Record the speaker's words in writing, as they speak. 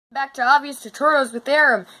Back to Obvious Tutorials with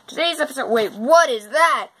Arim. Today's episode, wait, what is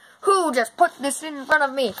that? Who just put this in front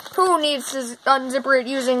of me? Who needs to unzipper it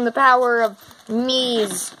using the power of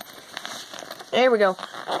knees? There we go.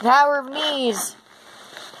 Power of knees.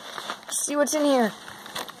 Let's see what's in here.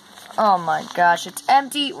 Oh my gosh, it's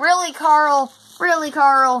empty. Really, Carl? Really,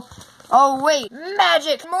 Carl? Oh wait,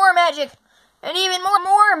 magic! More magic! And even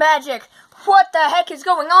more magic! What the heck is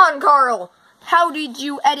going on, Carl? How did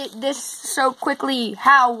you edit this so quickly?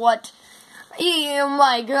 How? What? Oh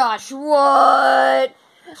my gosh, what?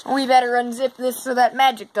 We better unzip this so that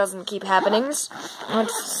magic doesn't keep happening.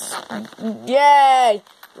 Yay!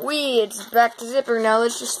 It's back to zipper now.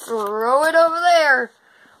 Let's just throw it over there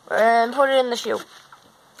and put it in the shoe.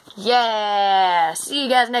 Yeah! See you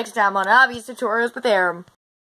guys next time on Obvious Tutorials with Arim.